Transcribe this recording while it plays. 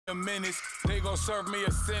a menace. They gon' serve me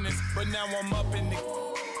a sentence, but now I'm up in the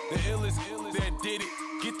illest that did it.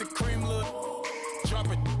 Get the cream, look, drop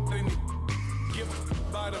it in it. Give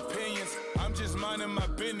about opinions, I'm just minding my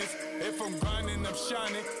business. If I'm grinding, I'm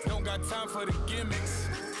shining. Don't got time for the gimmicks.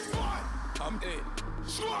 Squad, I'm dead.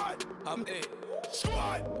 Squad, I'm dead.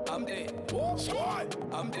 Squad, I'm dead. Squad,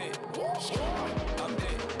 I'm dead. Squad, I'm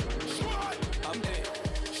dead. Squad, I'm dead.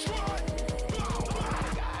 Squad.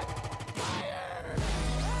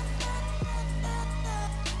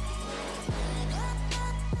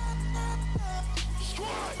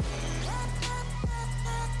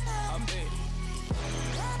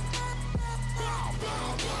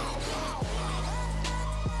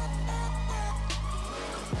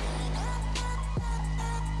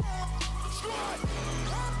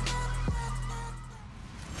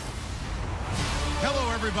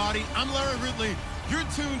 Hello, everybody. I'm Larry Ridley. You're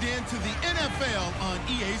tuned in to the NFL on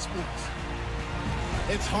EA Sports.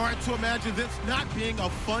 It's hard to imagine this not being a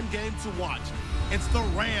fun game to watch. It's the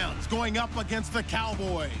Rams going up against the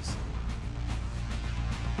Cowboys.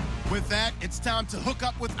 With that, it's time to hook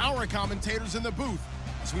up with our commentators in the booth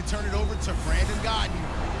as we turn it over to Brandon Godden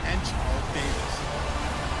and Charles Davis.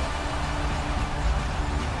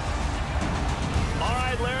 All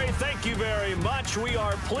right, Larry, thank you very much. We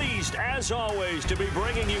are pleased, as always, to be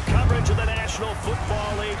bringing you coverage of the National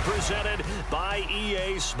Football League presented by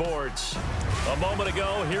EA Sports. A moment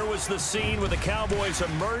ago, here was the scene with the Cowboys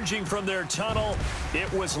emerging from their tunnel.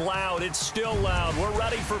 It was loud. It's still loud. We're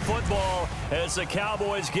ready for football as the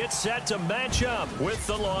Cowboys get set to match up with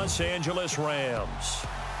the Los Angeles Rams.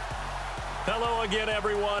 Hello again,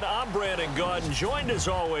 everyone. I'm Brandon Godden, joined as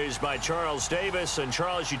always by Charles Davis. And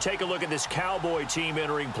Charles, you take a look at this Cowboy team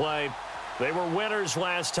entering play. They were winners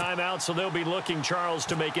last time out, so they'll be looking, Charles,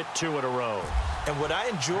 to make it 2 in a row. And what I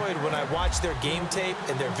enjoyed when I watched their game tape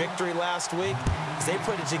and their victory last week is they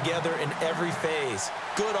put it together in every phase.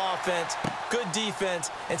 Good offense, good defense,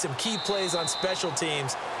 and some key plays on special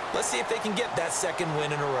teams. Let's see if they can get that second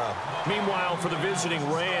win in a row. Meanwhile, for the visiting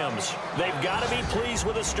Rams, they've got to be pleased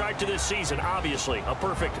with the start to this season. Obviously, a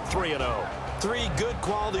perfect 3-0. 3 good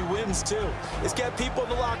quality wins, too. It's got people in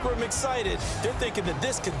the locker room excited. They're thinking that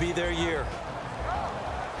this could be their year.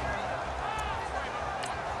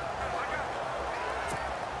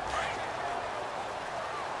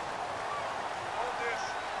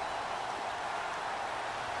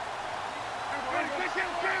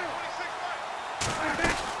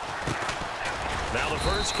 Now the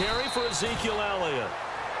first carry for Ezekiel Elliott.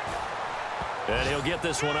 And he'll get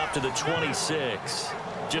this one up to the 26.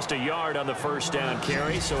 Just a yard on the first down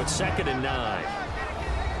carry, so it's 2nd and 9.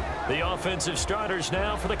 The offensive starters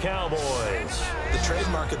now for the Cowboys. The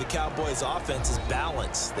trademark of the Cowboys offense is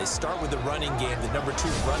balance. They start with the running game, the number 2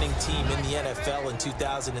 running team in the NFL in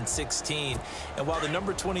 2016. And while the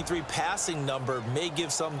number 23 passing number may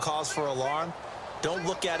give some cause for alarm, don't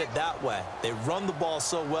look at it that way. They run the ball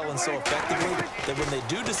so well and so effectively that when they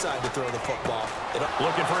do decide to throw the football, they don't...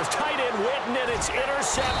 Looking for his tight end, Witten, and it's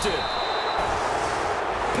intercepted.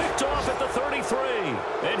 Picked off at the 33.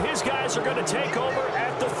 And his guys are going to take over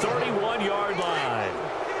at the 31-yard line.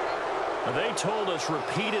 Now, they told us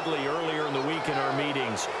repeatedly earlier in the week in our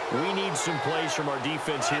meetings, we need some plays from our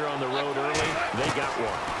defense here on the road early. They got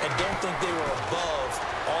one. And don't think they were above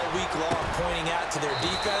all week long pointing out to their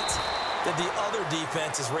defense that the other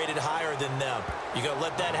defense is rated higher than them. You gonna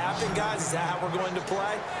let that happen, guys? Is that how we're going to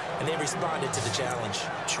play? And they responded to the challenge.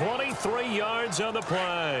 23 yards on the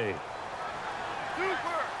play.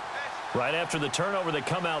 Right after the turnover, they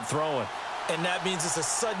come out throwing. And that means it's a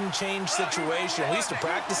sudden change situation. We used to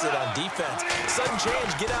practice it on defense. Sudden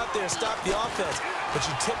change, get out there, stop the offense. But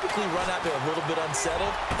you typically run out there a little bit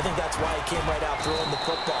unsettled. I think that's why he came right out throwing the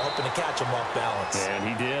football, hoping to catch him off balance. And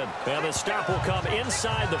he did. And the stop will come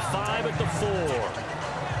inside the 5 at the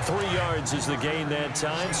 4. 3 yards is the gain that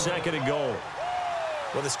time, 2nd and goal.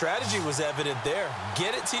 Well, the strategy was evident there.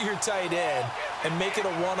 Get it to your tight end and make it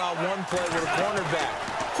a one-on-one play with a cornerback.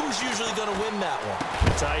 Who's usually going to win that one?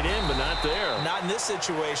 Tight end, but not there. Not in this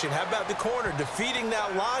situation. How about the corner defeating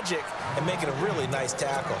that logic and making a really nice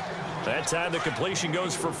tackle? That time the completion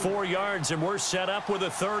goes for 4 yards, and we're set up with a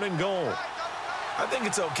 3rd and goal. I think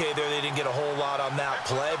it's okay there. They didn't get a whole lot on that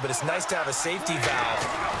play, but it's nice to have a safety valve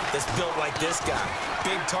that's built like this guy.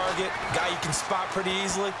 Big target, guy you can spot pretty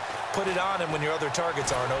easily. Put it on him when your other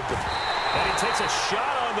targets aren't open. And he takes a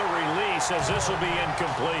shot on the release as this will be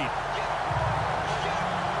incomplete.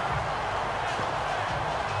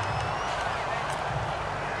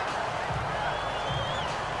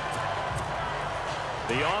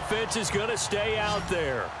 The offense is going to stay out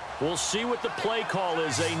there. We'll see what the play call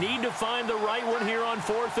is. They need to find the right one here on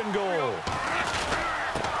 4th and goal.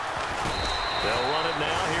 They'll run it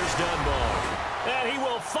now. Here's Dunbar. And he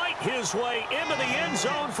will fight his way into the end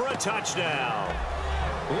zone for a touchdown.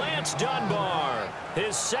 Lance Dunbar,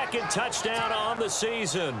 his second touchdown on the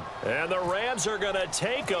season. And the Rams are going to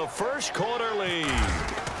take a first-quarter lead.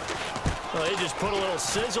 Well, they just put a little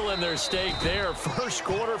sizzle in their steak there. First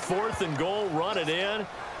quarter, 4th and goal, run it in.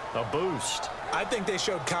 A boost. I think they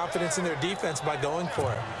showed confidence in their defense by going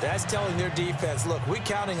for it. That's telling their defense, look, we're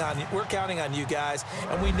counting on you guys,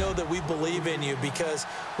 and we know that we believe in you because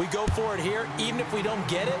we go for it here. Even if we don't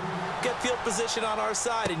get it, get field position on our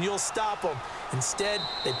side, and you'll stop them. Instead,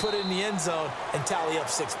 they put it in the end zone and tally up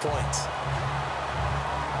 6 points.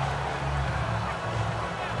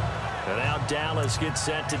 And now Dallas gets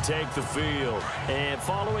set to take the field. And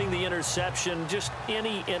following the interception, just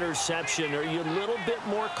any interception, are you a little bit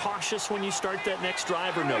more cautious when you start that next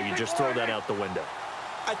drive, or no, you just throw that out the window?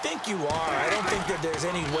 I think you are. I don't think that there's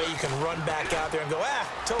any way you can run back out there and go,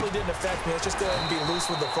 totally didn't affect me. Let's just go ahead and be loose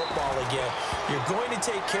with the football again. You're going to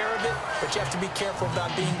take care of it, but you have to be careful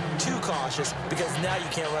about being too cautious because now you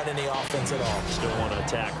can't run any offense at all. Still want to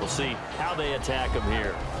attack. We'll see how they attack them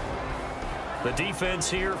here. The defense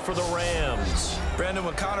here for the Rams. Brandon,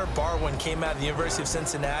 when Connor Barwin came out of the University of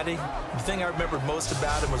Cincinnati, the thing I remembered most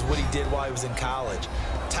about him was what he did while he was in college.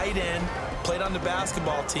 Tight end, played on the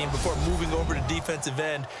basketball team before moving over to defensive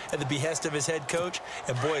end at the behest of his head coach,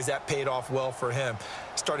 and boy, has that paid off well for him.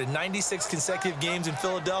 Started 96 consecutive games in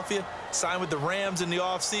Philadelphia, signed with the Rams in the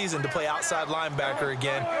offseason to play outside linebacker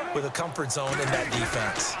again with a comfort zone in that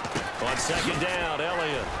defense. On second down,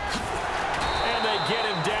 Elliott. And they get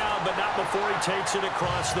him down, but not before he takes it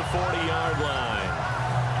across the 40-yard line.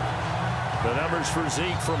 The numbers for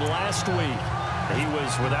Zeke from last week. He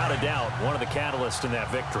was, without a doubt, one of the catalysts in that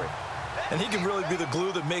victory. And he can really be the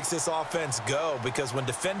glue that makes this offense go, because when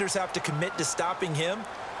defenders have to commit to stopping him,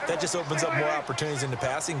 that just opens up more opportunities in the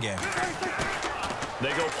passing game.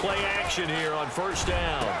 They go play action here on first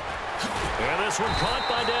down. And this one caught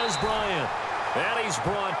by Dez Bryant. And he's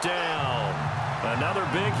brought down. Another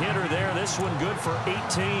big hitter there. This one good for 18.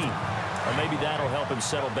 Or maybe that'll help him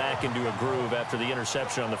settle back into a groove after the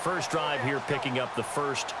interception on the first drive here, picking up the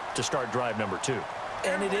first to start drive number 2.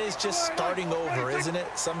 And it is just starting over, isn't it?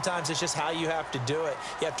 Sometimes it's just how you have to do it.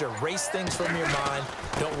 You have to erase things from your mind.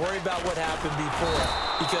 Don't worry about what happened before,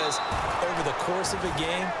 because over the course of a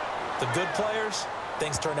game, the good players,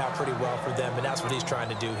 things turn out pretty well for them, and that's what he's trying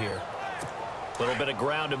to do here. A little bit of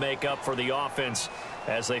ground to make up for the offense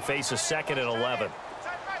as they face a 2nd and 11.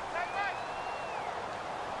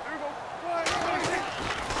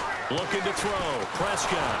 Looking to throw.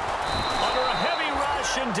 Prescott under a heavy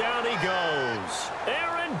rush, and down he goes.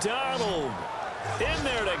 Aaron Donald in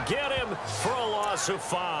there to get him for a loss of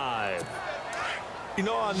 5. You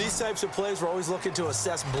know, on these types of plays, we're always looking to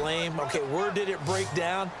assess blame. Okay, where did it break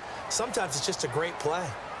down? Sometimes it's just a great play.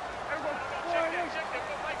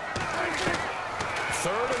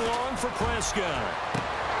 3rd and long for Prescott.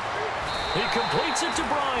 He completes it to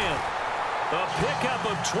Bryant. A pickup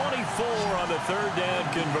of 24 on the 3rd down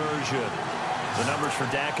conversion. The numbers for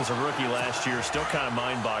Dak as a rookie last year still kind of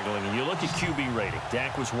mind-boggling. And you look at QB rating.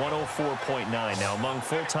 Dak was 104.9. Now, among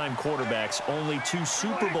full-time quarterbacks, only 2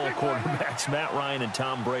 Super Bowl quarterbacks, Matt Ryan and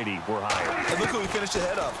Tom Brady, were higher. And look who we finished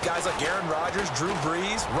ahead of. Guys like Aaron Rodgers, Drew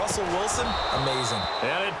Brees, Russell Wilson. Amazing.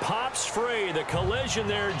 And it pops free. The collision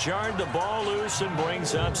there jarred the ball loose and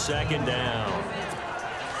brings up 2nd down.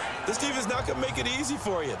 This team is not going to make it easy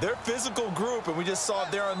for you. They're a physical group, and we just saw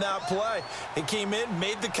it there on that play. He came in,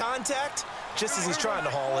 made the contact, just as he's trying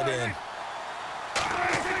to haul it in.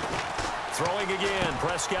 Throwing again.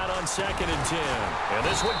 Prescott on 2nd and 10. And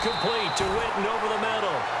this one complete to Witten over the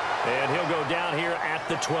middle. And he'll go down here at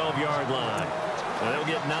the 12-yard line. And they'll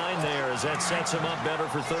get 9 there as that sets him up better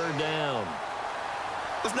for 3rd down.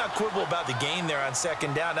 Let's not quibble about the gain there on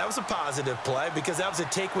 2nd down. That was a positive play because that was a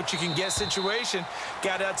take-what-you-can-get situation.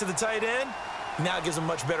 Got out to the tight end. Now it gives them a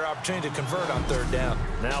much better opportunity to convert on 3rd down.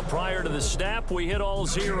 Now, prior to the snap, we hit all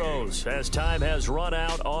zeros as time has run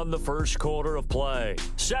out on the first quarter of play.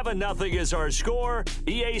 7-0 is our score.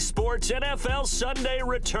 EA Sports NFL Sunday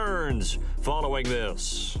returns following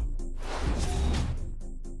this.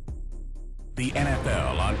 The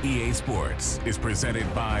NFL on EA Sports is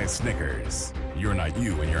presented by Snickers. You're not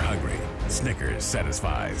you when you're hungry. Snickers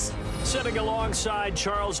satisfies. Sitting alongside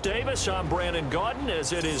Charles Davis, I'm Brandon Gaudin,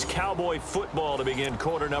 as it is Cowboy football to begin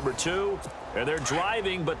quarter number 2. And they're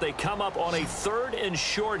driving, but they come up on a 3rd and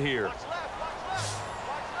short here.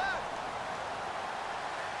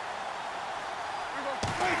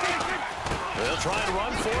 They'll try and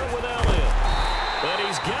run for it with Elliott. And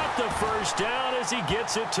he's got the first down as he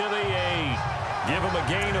gets it to the 8. Give him a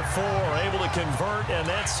gain of 4, able to convert, and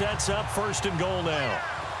that sets up 1st and goal now.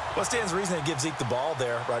 What stands to reason to give Zeke the ball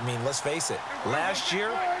there? I mean, let's face it. Last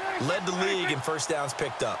year, led the league in first downs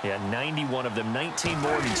picked up. Yeah, 91 of them, 19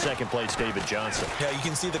 more than second place David Johnson. Yeah, you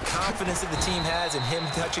can see the confidence that the team has in him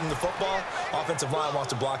touching the football. Offensive line wants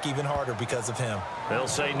to block even harder because of him. They'll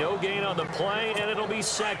say no gain on the play, and it'll be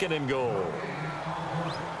 2nd and goal.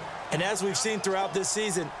 And as we've seen throughout this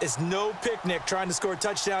season, it's no picnic trying to score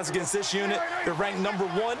touchdowns against this unit. They're ranked number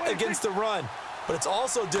 1 against the run. But it's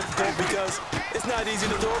also difficult because it's not easy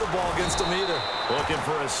to throw the ball against them either. Looking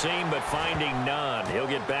for a seam, but finding none. He'll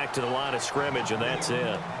get back to the line of scrimmage, and that's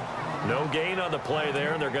it. No gain on the play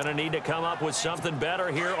there. They're going to need to come up with something better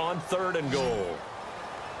here on 3rd and goal.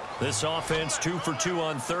 This offense 2 for 2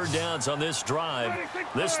 on 3rd downs on this drive.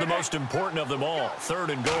 This is the most important of them all,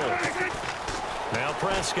 3rd and goal. Now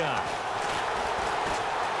Prescott.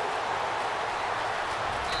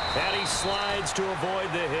 And he slides to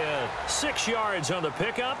avoid the hit. 6 yards on the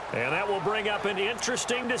pickup, and that will bring up an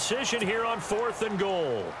interesting decision here on 4th and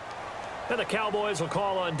goal. And the Cowboys will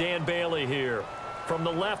call on Dan Bailey here. From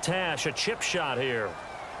the left hash, a chip shot here.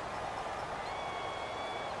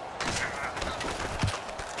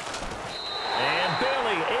 And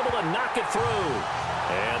Bailey able to knock it through.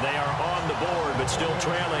 And they are on the board, but still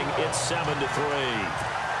trailing. It's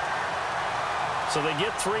 7-3. So they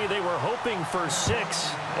get 3. They were hoping for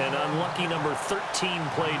 6. An unlucky number 13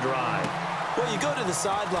 play drive. Well, you go to the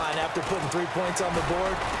sideline after putting 3 points on the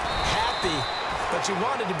board, happy, but you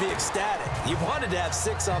wanted to be ecstatic. You wanted to have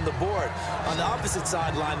 6 on the board. On the opposite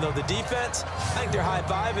sideline, though, the defense, I think they're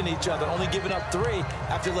high-fiving each other, only giving up 3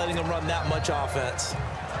 after letting them run that much offense.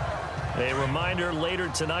 A reminder, later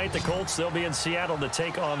tonight, the Colts, they'll be in Seattle to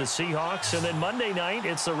take on the Seahawks. And then Monday night,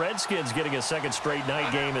 it's the Redskins getting a second straight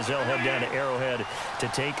night game as they'll head down to Arrowhead to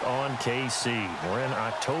take on KC. We're in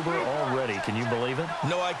October already. Can you believe it?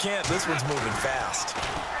 No, I can't. This one's moving fast.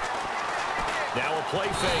 Now a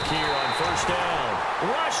play fake here on 1st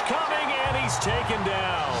down. Rush coming, and he's taken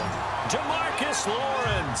down. DeMarcus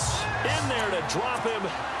Lawrence in there to drop him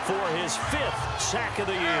for his 5th sack of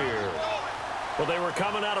the year. Well, they were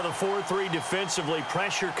coming out of the 4-3 defensively.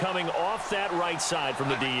 Pressure coming off that right side from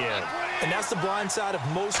the DN. And that's the blind side of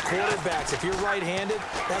most quarterbacks. If you're right-handed,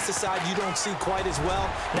 that's the side you don't see quite as well.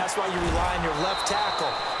 And that's why you rely on your left tackle,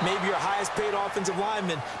 maybe your highest-paid offensive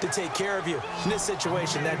lineman, to take care of you. In this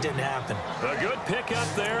situation, that didn't happen. A good pickup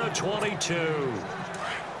there, a 22.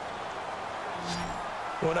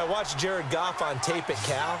 When I watched Jared Goff on tape at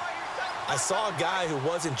Cal, I saw a guy who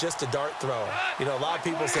wasn't just a dart thrower. You know, a lot of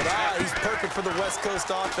people said, he's perfect for the West Coast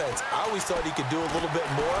offense. I always thought he could do a little bit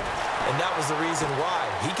more, and that was the reason why.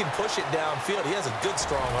 He can push it downfield. He has a good,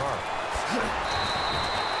 strong arm.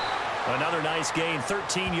 Another nice gain,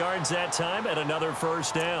 13 yards that time, and another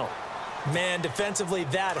 1st down. Man, defensively,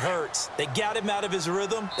 that hurts. They got him out of his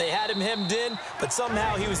rhythm. They had him hemmed in, but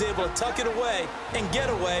somehow he was able to tuck it away and get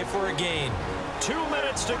away for a gain. 2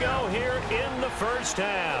 minutes to go here in the 1st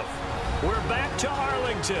half. We're back to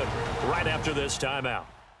Arlington right after this timeout.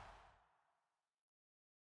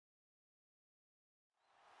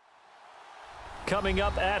 Coming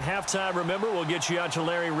up at halftime, remember, we'll get you out to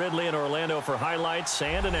Larry Ridley in Orlando for highlights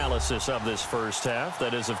and analysis of this 1st half.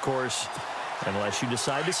 That is, of course, unless you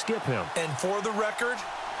decide to skip him. And for the record,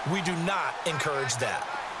 we do not encourage that.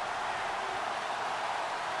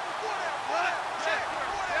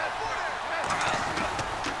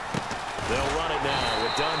 They'll run it now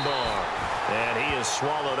with Dunbar. And he is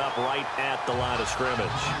swallowed up right at the line of scrimmage.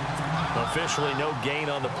 Officially no gain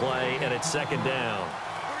on the play, and it's 2nd down.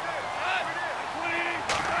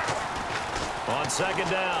 On 2nd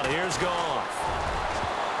down, here's Goff.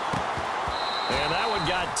 And that one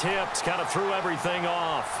got tipped, kind of threw everything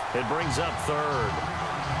off. It brings up 3rd.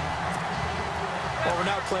 Well, we're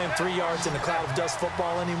not playing 3 yards in a cloud of dust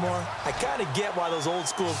football anymore. I kind of get why those old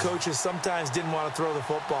school coaches sometimes didn't want to throw the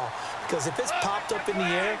football. Because if it's popped up in the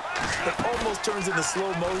air, it almost turns into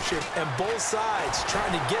slow motion. And both sides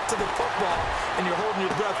trying to get to the football, and you're holding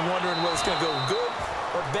your breath wondering whether it's going to go good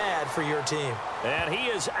or bad for your team. And he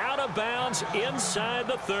is out of bounds inside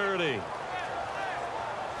the 30.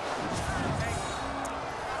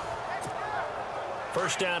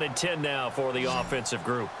 First down and 10 now for the offensive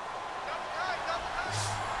group.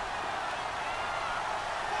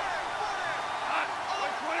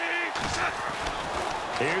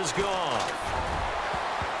 Here's Goff.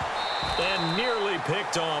 And nearly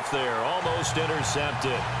picked off there. Almost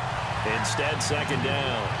intercepted. Instead, 2nd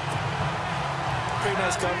down. Pretty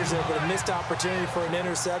nice coverage there, but a missed opportunity for an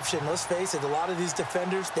interception. Let's face it, a lot of these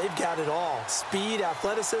defenders, they've got it all. Speed,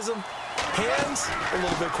 athleticism, hands, a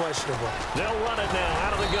little bit questionable. They'll run it now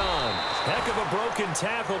out of the gun. Heck of a broken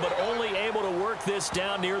tackle, but only able to work this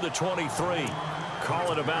down near the 23.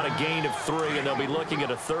 Call it about a gain of 3, and they'll be looking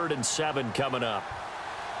at a 3rd and 7 coming up.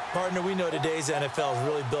 Partner, we know today's NFL is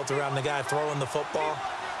really built around the guy throwing the football.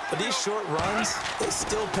 But these short runs, they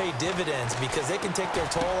still pay dividends because they can take their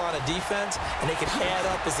toll on a defense, and they can add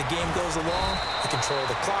up as the game goes along. You control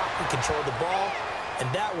the clock, you control the ball,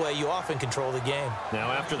 and that way you often control the game.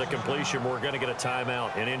 Now, after the completion, we're going to get a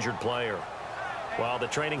timeout, an injured player. While the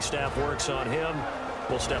training staff works on him,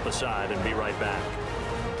 we'll step aside and be right back.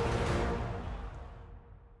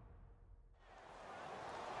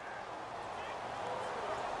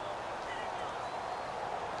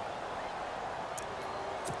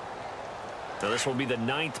 So this will be the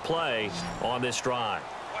 9th play on this drive.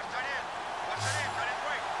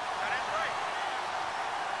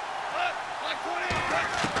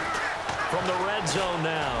 From the red zone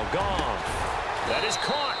now, Goff. That is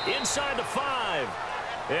caught inside the 5.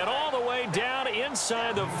 And all the way down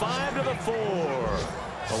inside the 5 to the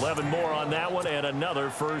 4. 11 more on that one and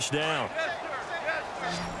another first down.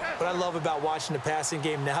 What I love about watching the passing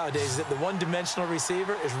game nowadays is that the one-dimensional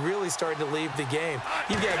receiver is really starting to leave the game.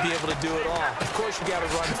 You've got to be able to do it all. Of course, you got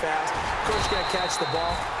to run fast. Of course, you got to catch the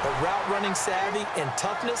ball. But route running savvy and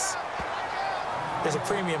toughness, there's a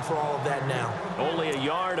premium for all of that now. Only a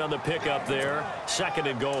yard on the pickup there. 2nd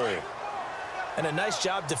and goal. And a nice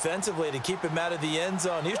job defensively to keep him out of the end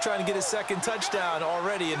zone. He was trying to get his 2nd touchdown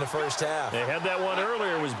already in the first half. They had that one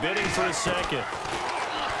earlier, was bidding for a 2nd.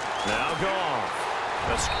 Now Goff.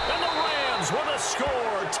 And the Rams with a score.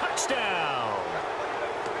 Touchdown.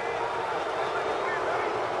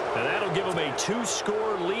 And that'll give them a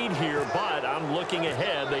 2-score lead here, but I'm looking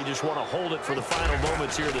ahead. They just want to hold it for the final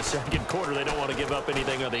moments here in the 2nd quarter. They don't want to give up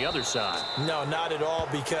anything on the other side. No, not at all,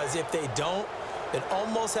 because if they don't, it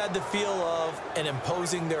almost had the feel of an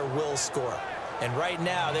imposing their will score. And right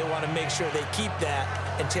now, they want to make sure they keep that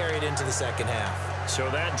and carry it into the 2nd half. So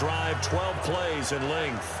that drive, 12 plays in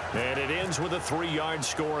length, and it ends with a 3-yard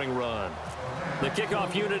scoring run. The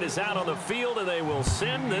kickoff unit is out on the field, and they will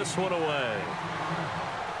send this one away.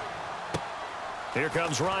 Here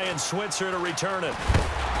comes Ryan Switzer to return it.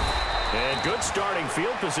 And good starting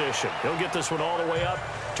field position. He'll get this one all the way up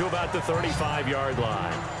to about the 35-yard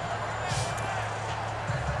line.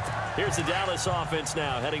 Here's the Dallas offense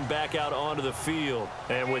now heading back out onto the field.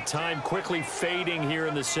 And with time quickly fading here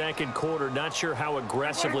in the 2nd quarter, not sure how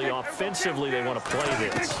aggressively, offensively they want to play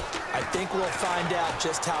this. I think we'll find out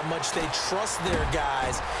just how much they trust their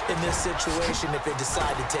guys in this situation if they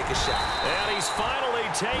decide to take a shot. And he's finally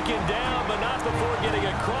taken down, but not before getting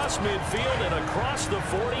across midfield and across the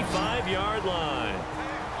 45-yard line.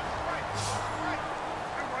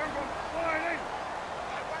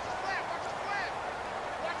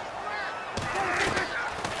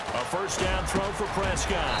 First down throw for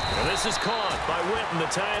Prescott. And this is caught by Witten, the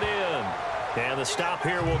tight end. And the stop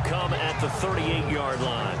here will come at the 38-yard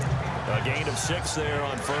line. A gain of 6 there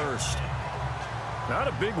on first. Not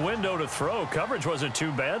a big window to throw. Coverage wasn't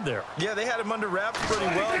too bad there. Yeah, they had him under wraps pretty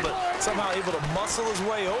well, but somehow able to muscle his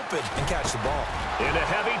way open and catch the ball. Into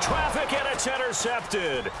heavy traffic, and it's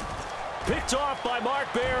intercepted. Picked off by Mark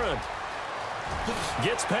Barron.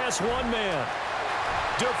 Gets past one man.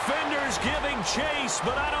 Defenders giving chase,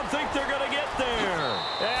 but I don't think they're going to get there.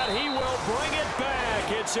 And he will bring it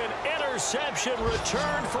back. It's an interception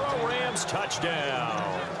return for a Rams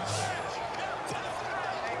touchdown.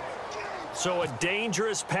 So a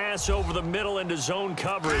dangerous pass over the middle into zone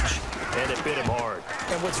coverage, and it bit him hard.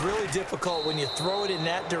 And what's really difficult when you throw it in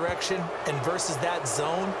that direction and versus that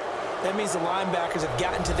zone, that means the linebackers have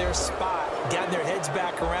gotten to their spot, gotten their heads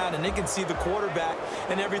back around, and they can see the quarterback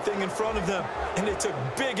and everything in front of them. And they took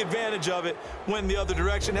big advantage of it, went the other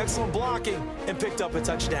direction, excellent blocking, and picked up a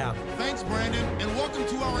touchdown. Thanks, Brandon, and welcome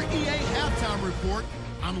to our EA Halftime Report.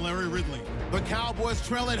 I'm Larry Ridley. The Cowboys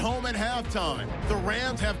trail at home at halftime. The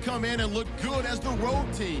Rams have come in and looked good as the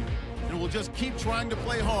road team, and will just keep trying to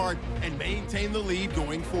play hard and maintain the lead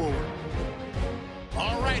going forward.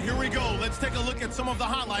 All right, here we go. Let's take a look at some of the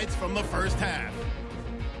highlights from the first half.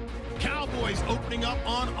 Cowboys opening up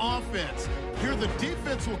on offense. Here the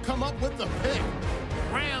defense will come up with the pick.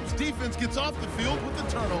 Rams defense gets off the field with the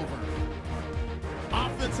turnover.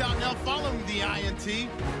 Offense out now following the INT.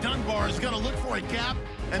 Dunbar is going to look for a gap,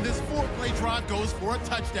 and this 4-play drive goes for a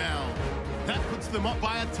touchdown. That puts them up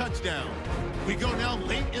by a touchdown. We go now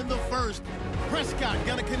late in the first. Prescott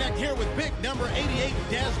going to connect here with big number 88,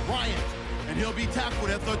 Des Bryant. And he'll be tackled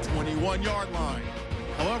at the 21-yard line.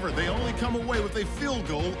 However, they only come away with a field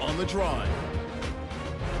goal on the drive.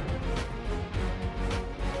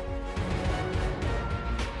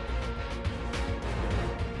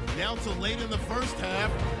 Now to late in the first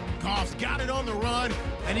half, Goff's got it on the run,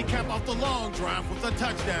 and he capped off the long drive with a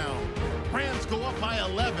touchdown. Rams go up by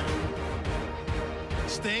 11.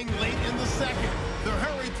 Staying late in the second, the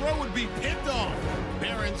hurry throw would be picked off.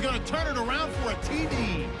 Barron's going to turn it around for a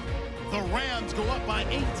TD. The Rams go up by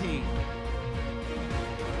 18.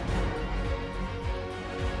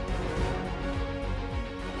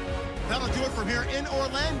 That'll do it from here in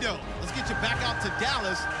Orlando. Let's get you back out to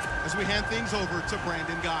Dallas as we hand things over to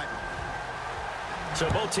Brandon Guy. So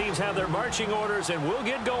both teams have their marching orders, and we'll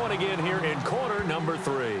get going again here in quarter number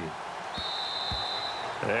 3.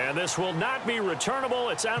 And this will not be returnable.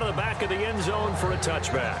 It's out of the back of the end zone for a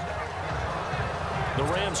touchback. The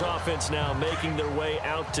Rams offense now making their way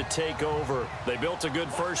out to take over. They built a good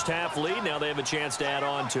first half lead. Now they have a chance to add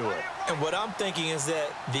on to it. And what I'm thinking is that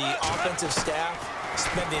the offensive staff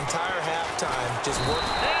spent the entire halftime just working.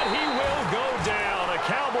 And he will go down. A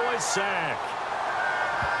Cowboys sack.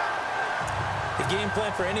 The game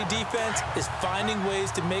plan for any defense is finding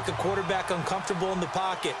ways to make a quarterback uncomfortable in the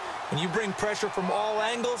pocket. When you bring pressure from all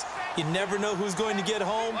angles, you never know who's going to get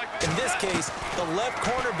home. In this case, the left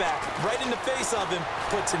cornerback, right in the face of him,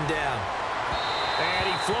 puts him down. And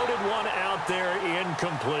he floated one out there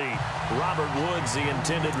incomplete. Robert Woods, the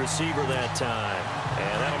intended receiver that time.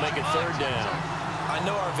 And that'll make it third down. I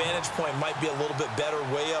know our vantage point might be a little bit better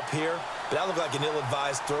way up here, but that looked like an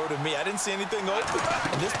ill-advised throw to me. I didn't see anything open,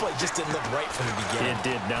 and this play just didn't look right from the beginning. It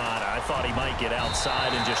did not. I thought he might get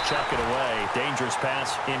outside and just chuck it away. Dangerous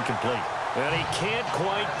pass, incomplete. And he can't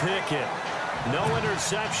quite pick it. No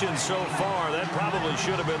interception so far. That probably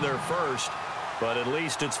should have been their first, but at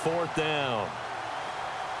least it's fourth down.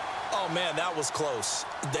 Oh, man, that was close.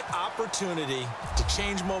 The opportunity to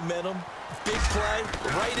change momentum, big play,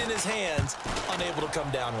 right in his hands, unable to come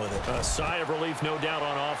down with it. A sigh of relief, no doubt,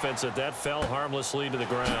 on offense that fell harmlessly to the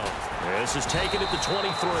ground. This is taken at the 23.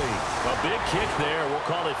 A big kick there. We'll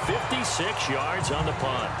call it 56 yards on the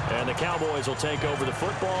punt. And the Cowboys will take over the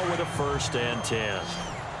football with a 1st and 10.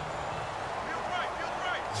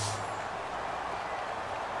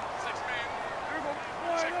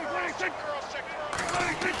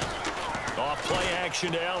 Off play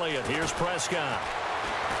action to Elliott. Here's Prescott.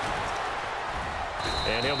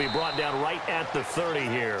 And he'll be brought down right at the 30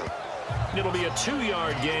 here. It'll be a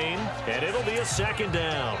 2-yard gain, and it'll be a 2nd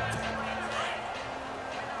down.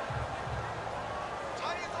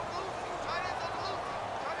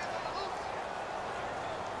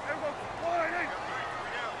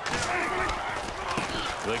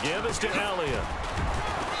 The give is to Elliott.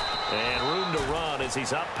 And room to run as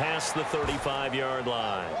he's up past the 35-yard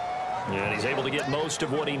line. And he's able to get most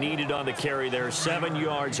of what he needed on the carry there. 7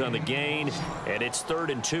 yards on the gain, and it's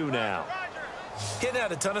 3rd and 2 now. He hadn't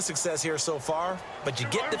had a ton of success here so far, but you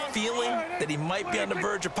get the feeling that he might be on the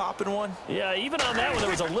verge of popping one. Yeah, even on that one, there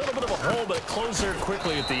was a little bit of a hole, but it closed there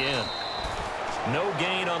quickly at the end. No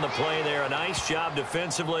gain on the play there. A nice job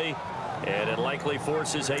defensively, and it likely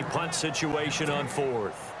forces a punt situation on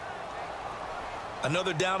 4th.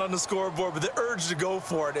 Another down on the scoreboard, but the urge to go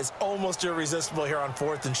for it is almost irresistible here on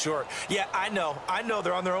 4th and short. Yeah, I know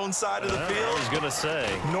they're on their own side of the field. I was going to say.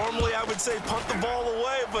 Normally I would say punt the ball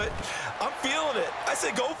away, but I'm feeling it. I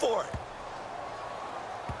say go for it.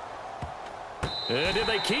 And did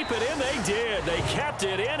they keep it in? They did. They kept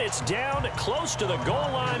it in. It's down close to the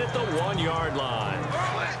goal line at the 1-yard line.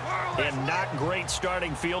 And not great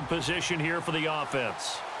starting field position here for the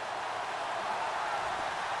offense.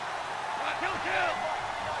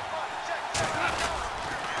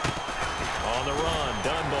 On the run,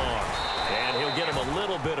 Dunbar. And he'll get him a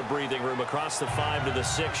little bit of breathing room across the 5 to the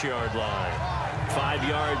 6-yard line. 5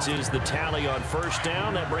 yards is the tally on 1st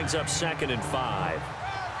down. That brings up 2nd and 5.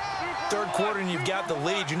 3rd quarter and you've got the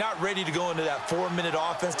lead. You're not ready to go into that 4-minute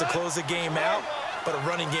offense to close the game out, but a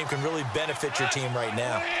running game can really benefit your team right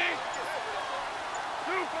now.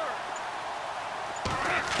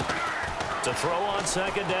 To throw on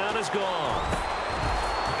 2nd down is gone.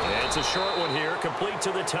 It's a short one here, complete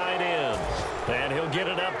to the tight end. And he'll get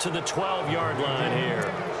it up to the 12-yard line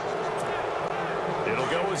here. It'll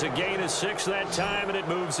go as a gain of 6 that time, and it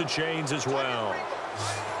moves the chains as well.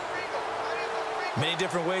 Many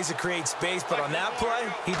different ways to create space, but on that play,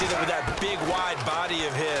 he did it with that big, wide body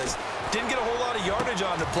of his. Didn't get a whole lot of yardage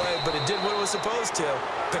on the play, but it did what it was supposed to.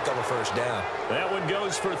 Pick up a 1st down. That one goes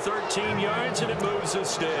goes for 13 yards, and it moves the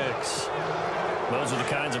sticks. Those are the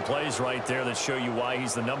kinds of plays right there that show you why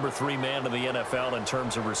he's the #3 man in the NFL in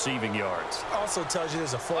terms of receiving yards. Also tells you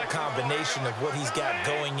there's a full combination of what he's got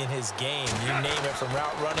going in his game. You name it, from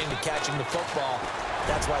route running to catching the football.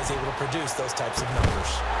 That's why he's able to produce those types of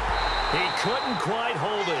numbers. He couldn't quite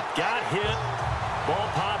hold it. Got hit. Ball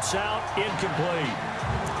pops out. Incomplete.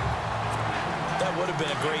 That would have been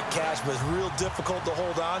a great catch, but it's real difficult to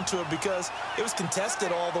hold on to it because it was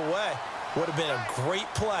contested all the way. Would have been a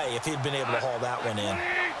great play if he'd been able to haul that one in.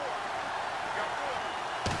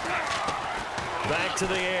 Back to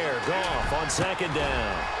the air. Goff on second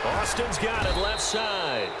down. Austin's got it left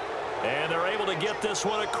side. And they're able to get this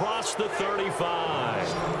one across the 35.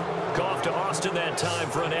 Goff to Austin that time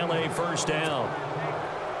for an LA first down.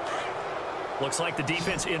 Looks like the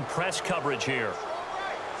defense in press coverage here.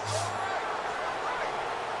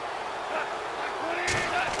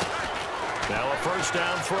 Now a first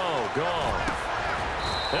down throw.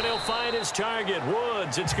 Goff. And he'll find his target.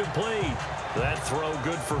 Woods. It's complete. That throw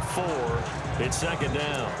good for 4. It's second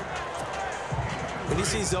down. When you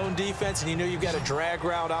see zone defense and you know you've got a drag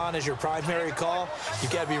route on as your primary call,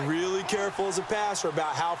 you've got to be really careful as a passer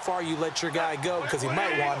about how far you let your guy go because he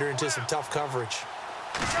might wander into some tough coverage.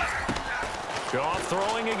 Goff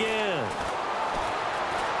throwing again.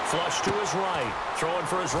 Flush to his right. Throwing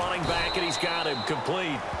for his running back, and he's got him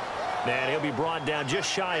complete. And he'll be brought down just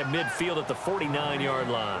shy of midfield at the 49-yard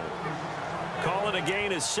line. Calling a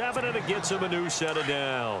gain of 7, and it gets him a new set of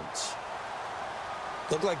downs.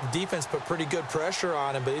 Looked like the defense put pretty good pressure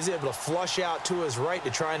on him, but he's able to flush out to his right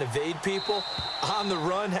to try and evade people. On the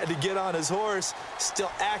run, had to get on his horse.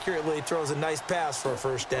 Still accurately throws a nice pass for a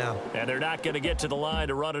first down. And they're not going to get to the line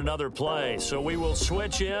to run another play, so we will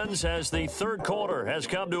switch ends as the third quarter has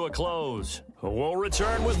come to a close. We'll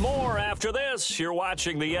return with more after this. You're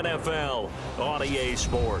watching the NFL on EA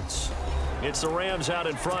Sports. It's the Rams out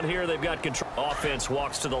in front here. They've got control. Offense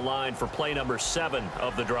walks to the line for play number 7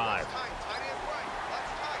 of the drive.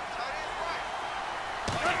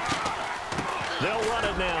 They'll run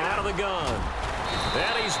it now out of the gun.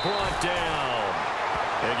 And he's brought down.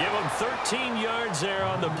 They give him 13 yards there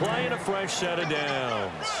on the play and a fresh set of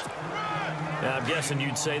downs. Now, I'm guessing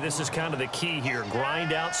you'd say this is kind of the key here.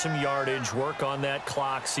 Grind out some yardage, work on that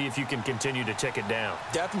clock, see if you can continue to tick it down.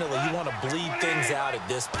 Definitely. You want to bleed things out at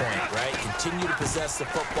this point, right? Continue to possess the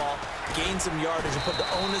football, gain some yardage, and put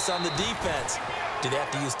the onus on the defense. Do they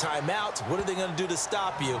have to use timeouts? What are they going to do to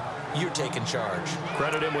stop you? You're taking charge.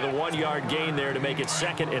 Credit him with a 1-yard gain there to make it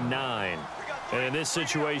 2nd and 9. And in this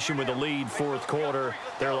situation with the lead, fourth quarter,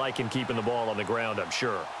 they're liking keeping the ball on the ground, I'm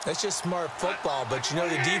sure. That's just smart football, but you know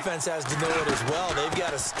the defense has to know it as well. They've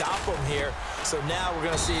got to stop them here. So now we're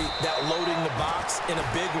going to see that loading the box in a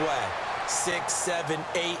big way. 6, 7,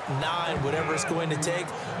 8, 9, whatever it's going to take,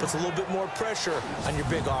 puts a little bit more pressure on your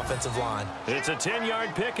big offensive line. It's a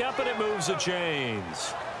 10-yard pickup, and it moves the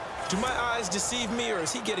chains. Do my eyes deceive me, or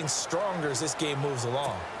is he getting stronger as this game moves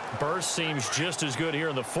along? Burst seems just as good here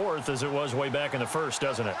in the fourth as it was way back in the first,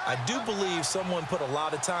 doesn't it? I do believe someone put a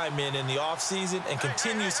lot of time in the offseason and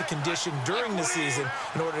continues to condition during the season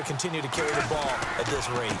in order to continue to carry the ball at this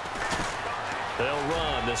rate. They'll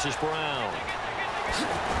run. This is Brown.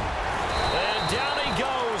 And down he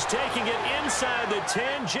goes, taking it inside the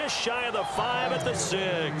 10, just shy of the 5 at the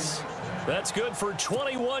 6. That's good for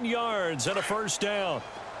 21 yards and a first down.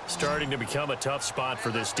 Starting to become a tough spot for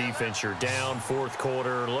this defense. You're down fourth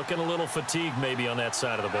quarter, looking a little fatigued maybe on that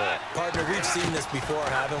side of the ball. Partner, we've seen this before,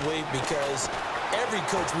 haven't we? Because every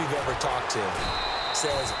coach we've ever talked to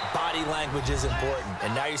says body language is important.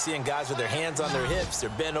 And now you're seeing guys with their hands on their hips, they're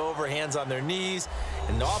bent over, hands on their knees.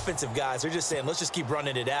 And the offensive guys, they're just saying, let's just keep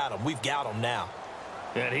running it at them. We've got them now.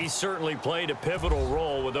 And he certainly played a pivotal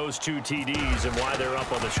role with those 2 TDs and why they're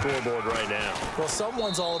up on the scoreboard right now. Well,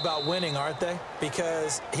 someone's all about winning, aren't they?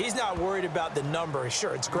 Because he's not worried about the number.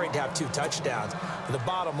 Sure, it's great to have 2 touchdowns. But the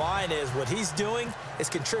bottom line is what he's doing is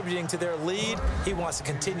contributing to their lead. He wants to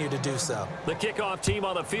continue to do so. The kickoff team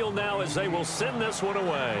on the field now as they will send this one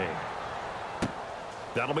away.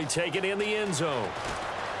 That'll be taken in the end zone.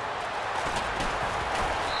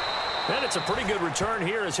 And it's a pretty good return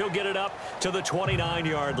here as he'll get it up to the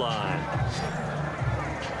 29-yard line.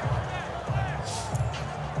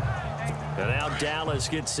 And now Dallas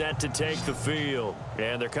gets set to take the field.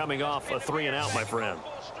 And they're coming off a 3-and-out, my friend.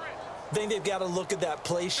 I think they've got to look at that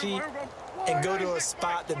play sheet and go to a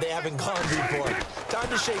spot that they haven't gone before. Time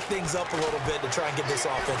to shake things up a little bit to try and get this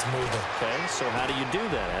offense moving. Okay, so how do you do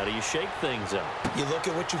that? How do you shake things up? You look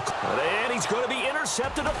at what you... And he's going to be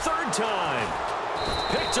intercepted a 3rd time.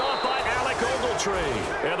 Picked off by Alec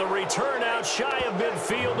Ogletree. And the return out shy of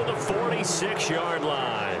midfield to the 46-yard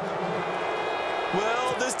line.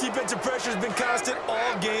 Well, this defensive pressure has been constant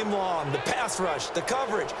all game long. The pass rush, the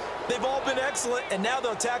coverage, they've all been excellent, and now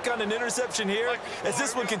they'll tack on an interception here as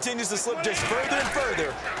this one continues to slip just further and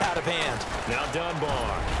further out of hand. Now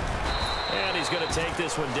Dunbar. And he's going to take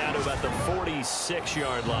this one down to about the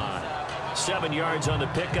 46-yard line. 7 yards on the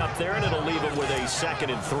pickup there, and it'll leave him with a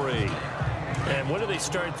 2nd and 3. And when do they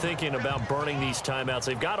start thinking about burning these timeouts?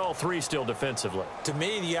 They've got all 3 still defensively. To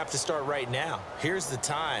me, you have to start right now. Here's the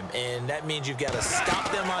time, and that means you've got to stop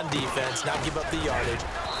them on defense, not give up the yardage,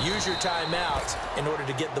 use your timeouts in order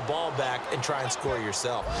to get the ball back and try and score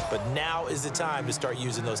yourself. But now is the time to start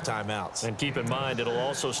using those timeouts. And keep in mind, it'll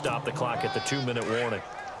also stop the clock at the 2-minute warning.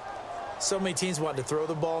 So many teams want to throw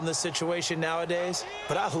the ball in this situation nowadays,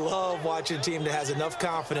 but I love watching a team that has enough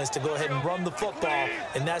confidence to go ahead and run the football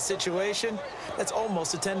in that situation. That's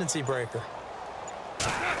almost a tendency breaker.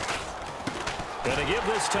 Going to give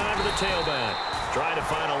this time to the tailback. Trying to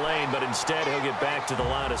find a lane, but instead he'll get back to the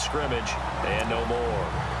line of scrimmage, and no more.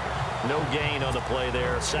 No gain on the play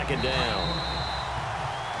there, 2nd down.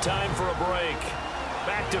 Time for a break.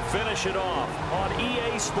 Back to finish it off on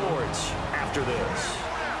EA Sports after this.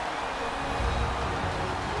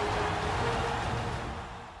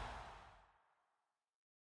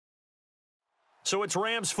 So it's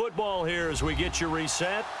Rams football here as we get you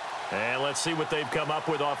reset. And let's see what they've come up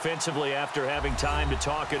with offensively after having time to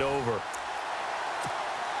talk it over.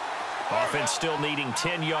 Offense still needing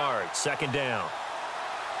 10 yards, 2nd down.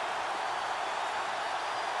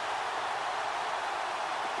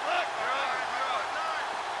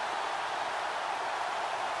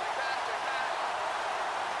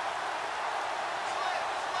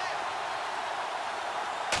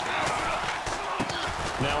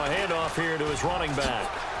 Now a handoff here to his running back.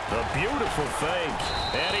 A beautiful fake.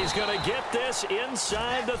 And he's going to get this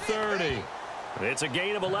inside the 30. It's a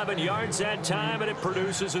gain of 11 yards that time, and it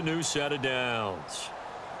produces a new set of downs.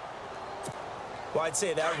 Well, I'd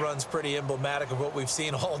say that run's pretty emblematic of what we've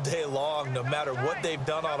seen all day long. No matter what they've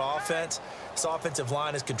done on offense, this offensive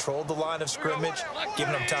line has controlled the line of scrimmage,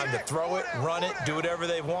 given them time to throw it, run it, do whatever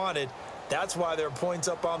they've wanted. That's why there are points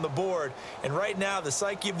up on the board. And right now, the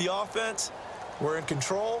psyche of the offense, we're in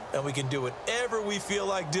control, and we can do whatever we feel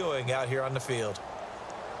like doing out here on the field.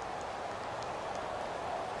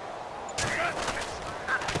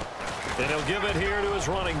 And he'll give it here to his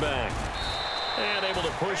running back. And able to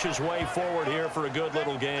push his way forward here for a good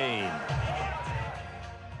little gain.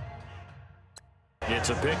 It's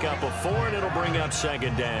a pickup of 4, and it'll bring up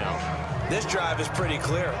 2nd down. This drive is pretty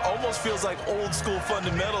clear. Almost feels like old school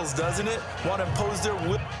fundamentals, doesn't it? Want to impose their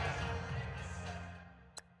will.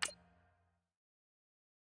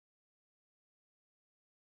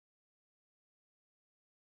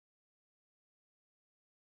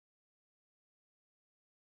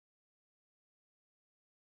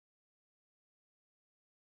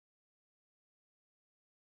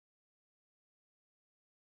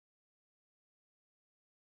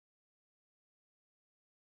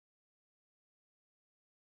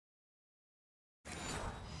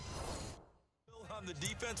 The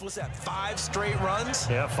defense was at 5 straight runs.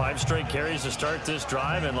 Yeah, 5 straight carries to start this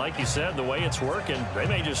drive, and like you said, the way it's working, they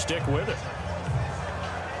may just stick with it.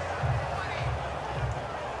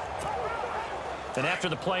 And after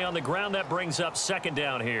the play on the ground, that brings up 2nd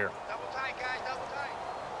down here. Double tight, guys, double tight.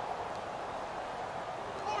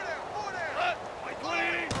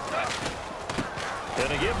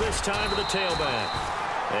 Gonna give this time to the tailback.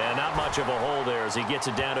 And not much of a hole there as he gets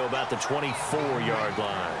it down to about the 24-yard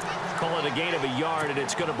line. Call it a gain of a yard, and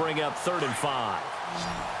it's going to bring up 3rd and 5.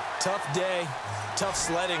 Tough day, tough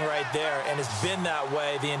sledding right there, and it's been that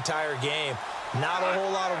way the entire game. Not a whole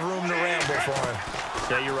lot of room to ramble for him.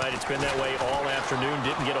 Yeah, you're right. It's been that way all afternoon.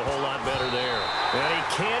 Didn't get a whole lot better there. And he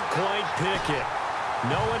can't quite pick it.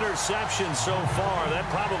 No interception so far. That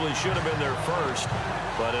probably should have been their first,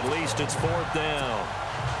 but at least it's 4th down.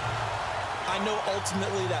 I know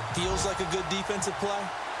ultimately that feels like a good defensive play,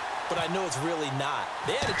 but I know it's really not.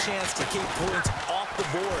 They had a chance to keep points off the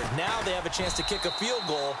board. Now they have a chance to kick a field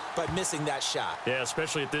goal by missing that shot. Yeah,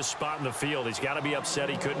 especially at this spot in the field. He's got to be upset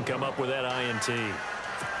he couldn't come up with that INT.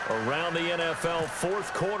 Around the NFL,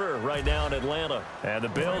 4th quarter right now in Atlanta. And the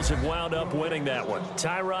Bills have wound up winning that one.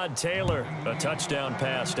 Tyrod Taylor, a touchdown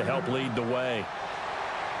pass to help lead the way.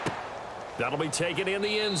 That'll be taken in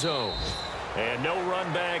the end zone. And no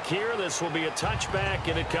run back here. This will be a touchback,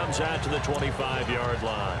 and it comes out to the 25-yard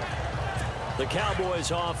line. The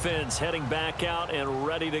Cowboys offense heading back out and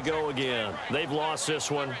ready to go again. They've lost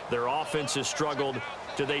this one. Their offense has struggled.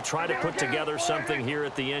 Do they try to put together something here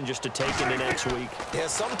at the end just to take into next week? Yeah,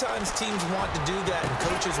 sometimes teams want to do that and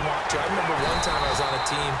coaches want to. I remember one time I was on a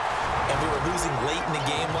team and we were losing late in the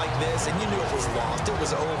game like this, and you knew it was lost. It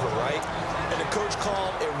was over, right? And the coach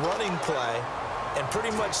called a running play and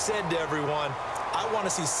pretty much said to everyone, I want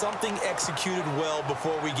to see something executed well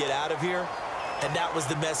before we get out of here. And that was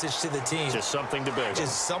the message to the team. Just something to build.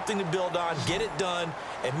 Just something to build on, get it done,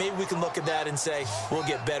 and maybe we can look at that and say, we'll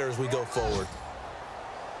get better as we go forward.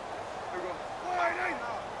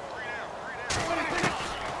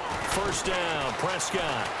 First down,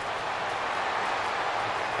 Prescott.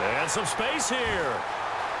 And some space here.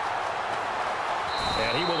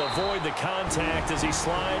 And he will avoid the contact as he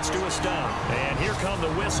slides to a stop. And here come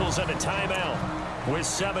the whistles and a timeout with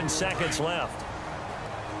 7 seconds left.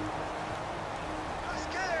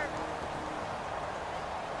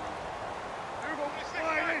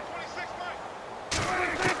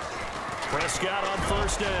 Prescott on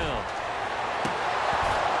first down.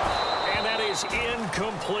 And that is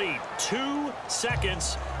incomplete. 2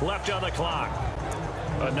 seconds left on the clock.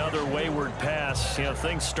 Another wayward pass. You know,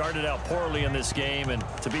 things started out poorly in this game, and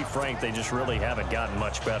to be frank, they just really haven't gotten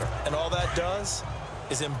much better. And all that does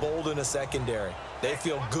is embolden a secondary. They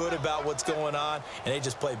feel good about what's going on, and they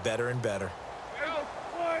just play better and better.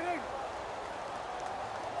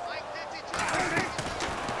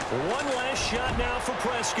 One last shot now for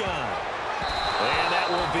Prescott. And that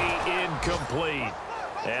will be incomplete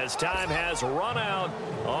as time has run out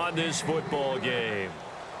on this football game.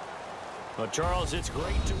 Well, Charles, it's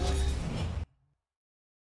great to...